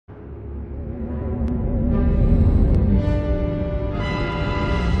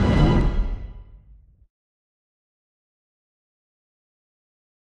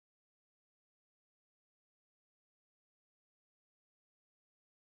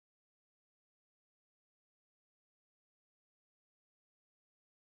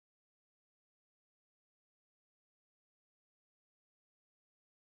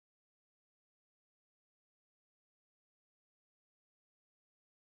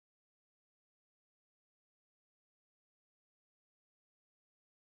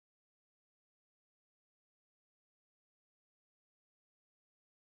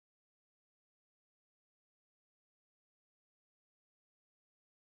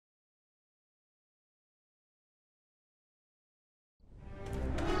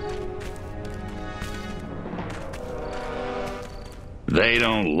They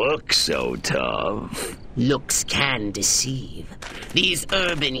don't look so tough. Looks can deceive. These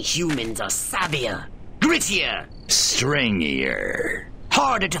urban humans are savvier, grittier, Stringier.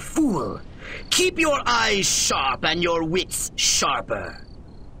 harder to fool. Keep your eyes sharp and your wits sharper.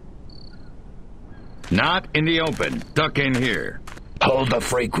 Not in the open. Duck in here. Hold the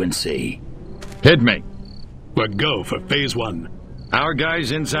frequency. Hit me. We're go for phase 1. Our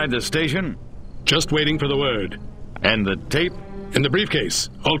guys inside the station? Just waiting for the word. And the tape? In the briefcase,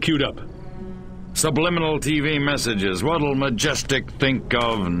 all queued up. Subliminal TV messages. What'll Majestic think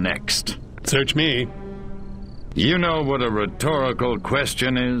of next? Search me. You know what a rhetorical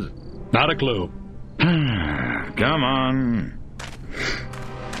question is? Not a clue. Come on.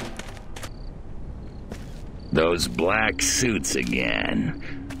 Those black suits again.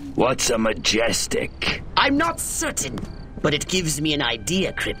 What's a Majestic? I'm not certain, but it gives me an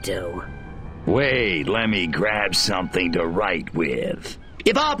idea, Crypto. Wait, let me grab something to write with.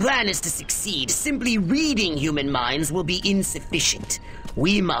 If our plan is to succeed, simply reading human minds will be insufficient.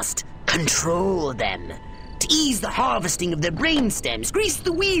 We must control them. To ease the harvesting of their brainstems, grease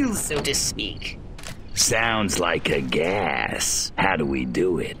the wheels, so to speak. Sounds like a gas. How do we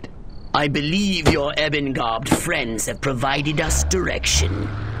do it? I believe your ebon-garbed friends have provided us direction.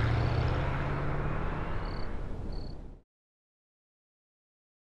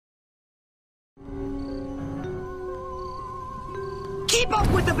 Keep up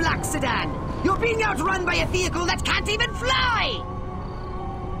with the black sedan! You're being outrun by a vehicle that can't even fly!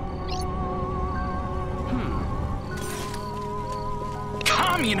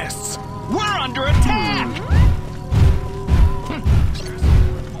 Communists! We're under attack!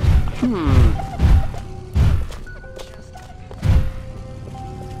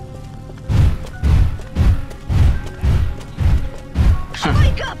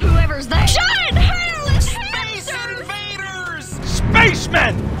 Wake up, whoever's there! Giant hairless Space hamsters! invaders!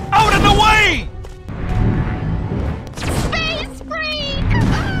 Spacemen! Out of the way! Space freak!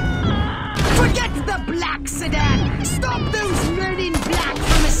 Ah! Forget the black sedan! Stop those men in black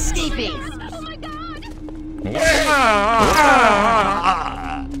from escaping! Oh my god!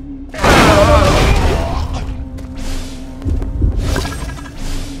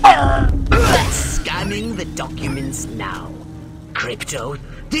 Scanning the documents now. Crypto,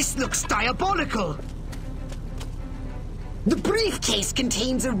 this looks diabolical! The briefcase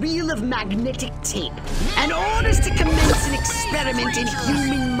contains a reel of magnetic tape and orders to commence an experiment in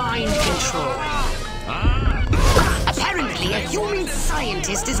human mind control. Apparently, a human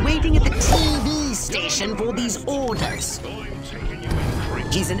scientist is waiting at the TV station for these orders.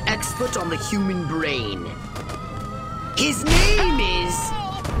 He's an expert on the human brain. His name is...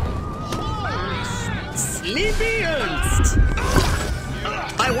 Sleepy Ernst.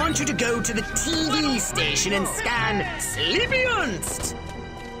 I want you to go to the TV station and scan Sleepy Ernst.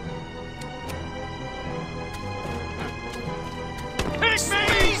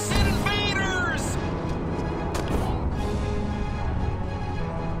 Space invaders!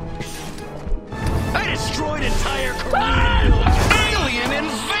 I destroyed entire Korean buildings. Alien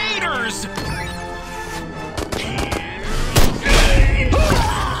invaders!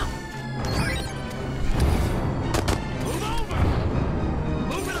 Move over!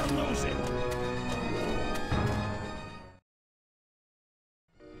 Move it or lose it!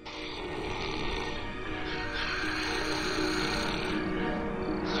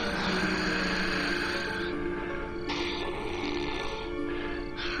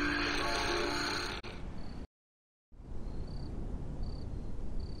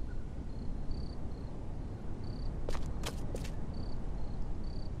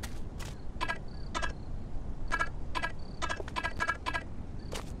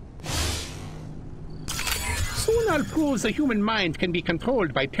 Soon I'll prove the human mind can be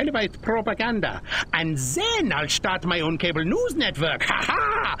controlled by televised propaganda. And then I'll start my own cable news network. Ha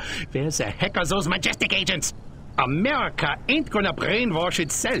ha! Where the heck are those Majestic agents? America ain't gonna brainwash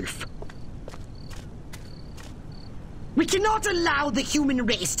itself. We cannot allow the human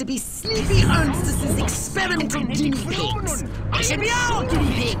race to be Sleepy Ernst's experimental guinea pigs. They should be our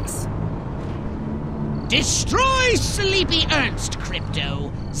guinea pigs. Destroy Sleepy Ernst,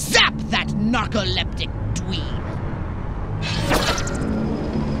 Crypto! Zap that narcoleptic dweeb!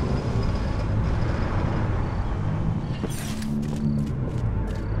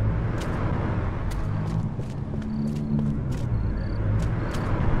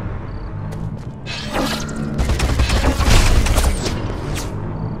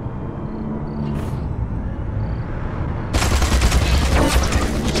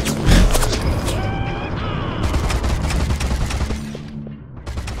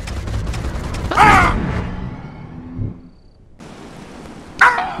 Ah!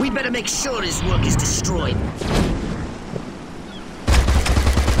 make sure his work is destroyed.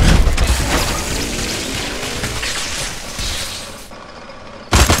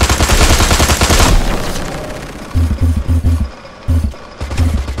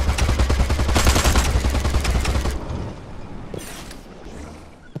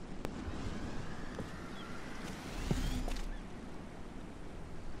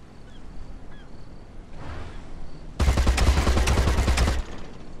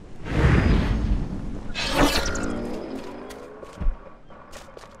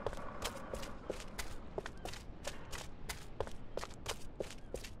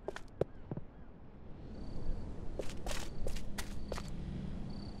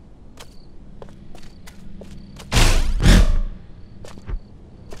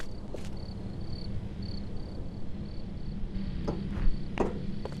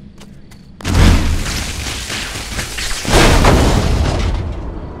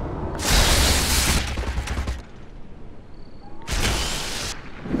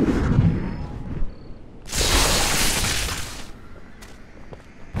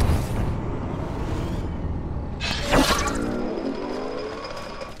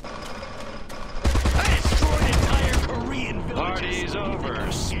 Party's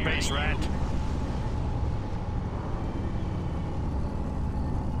over, space rat.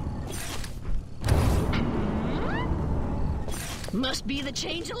 Must be the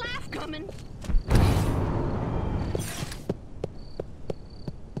change of life coming.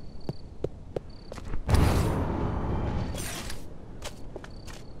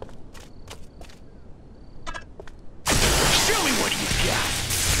 Show me what you got.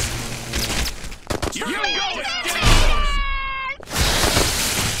 You go it.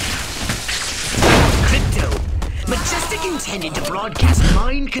 Crypto! Majestic intended to broadcast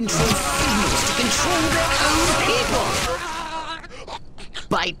mind control signals to control their own people.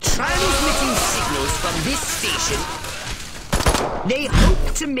 By transmitting signals from this station, they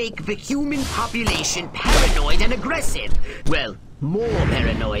hope to make the human population paranoid and aggressive. Well, more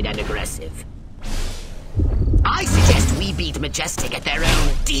paranoid and aggressive. I suggest we beat Majestic at their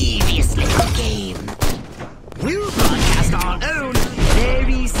own devious little game. We'll broadcast our own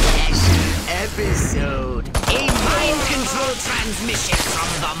very special episode. A mind control transmission from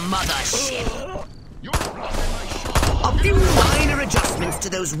the mothership. A few minor adjustments to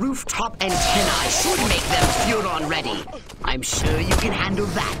those rooftop antennae should make them Furon ready. I'm sure you can handle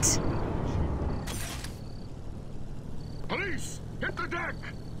that. Police, hit the deck.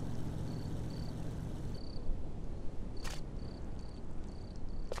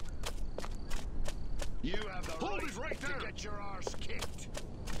 You have the right to get your arse kicked.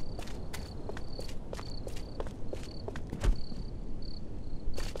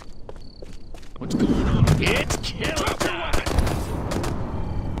 What's going on? It's kill time!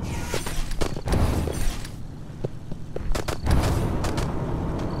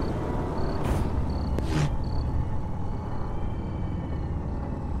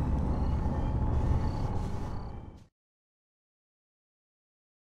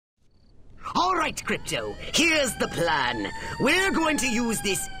 All right, Crypto, here's the plan. We're going to use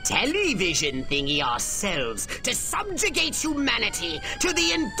this television thingy ourselves to subjugate humanity to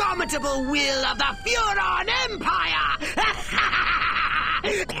the indomitable will of the Furon Empire!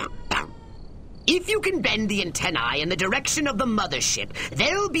 If you can bend the antennae in the direction of the mothership,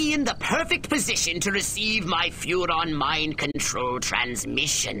 they'll be in the perfect position to receive my Furon mind control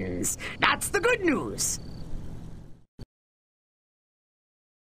transmissions. That's the good news.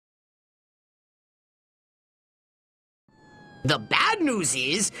 The bad news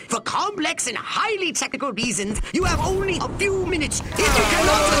is, for complex and highly technical reasons, you have only a few minutes. If you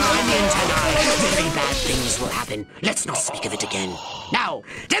cannot align the antennae, very bad things will happen. Let's not speak of it again. Now,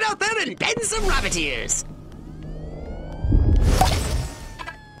 get out there and bend some rabbit ears.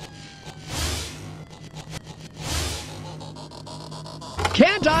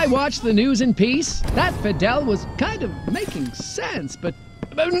 Can't I watch the news in peace? That Fidel was kind of making sense, but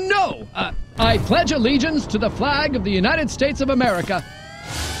no! I pledge allegiance to the flag of the United States of America.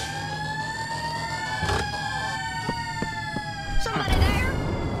 Somebody there?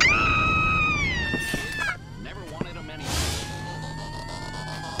 Never wanted them anyway.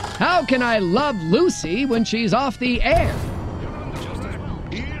 How can I love Lucy when she's off the air?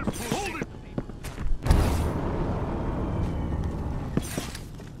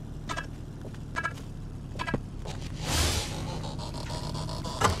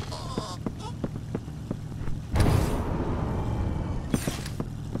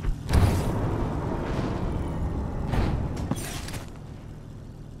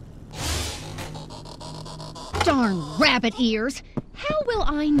 Darn rabbit ears. How will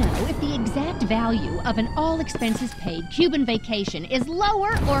I know if the exact value of an all-expenses-paid Cuban vacation is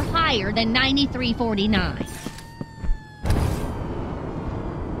lower or higher than $93.49?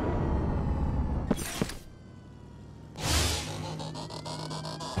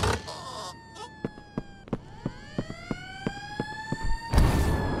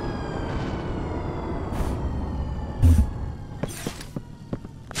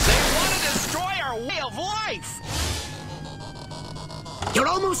 You're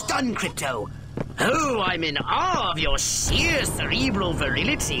almost done, Crypto. Oh, I'm in awe of your sheer cerebral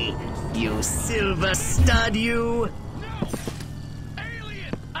virility. You silver stud, you. No!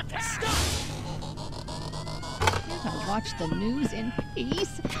 Alien! Attack! Can't I watch the news in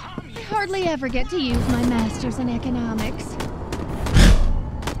peace? I hardly ever get to use my masters in economics.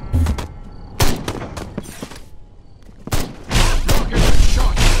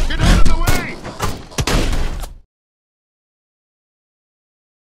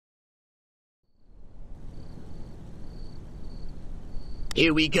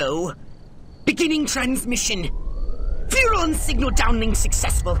 Here we go. Beginning transmission. Furon signal downlink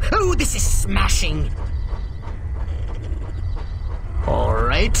successful. Oh, this is smashing. All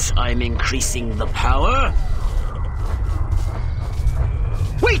right, I'm increasing the power.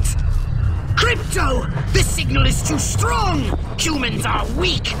 Wait! Crypto! The signal is too strong! Humans are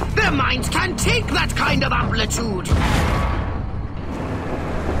weak! Their minds can't take that kind of amplitude!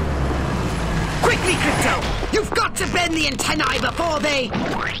 Quickly, Crypto! You've got to bend the antennae before they...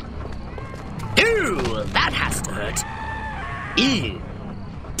 Ooh, that has to hurt. Ew.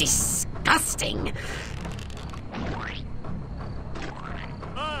 Disgusting.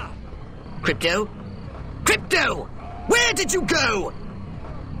 Crypto? Crypto! Where did you go?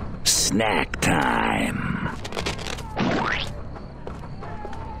 Snack time.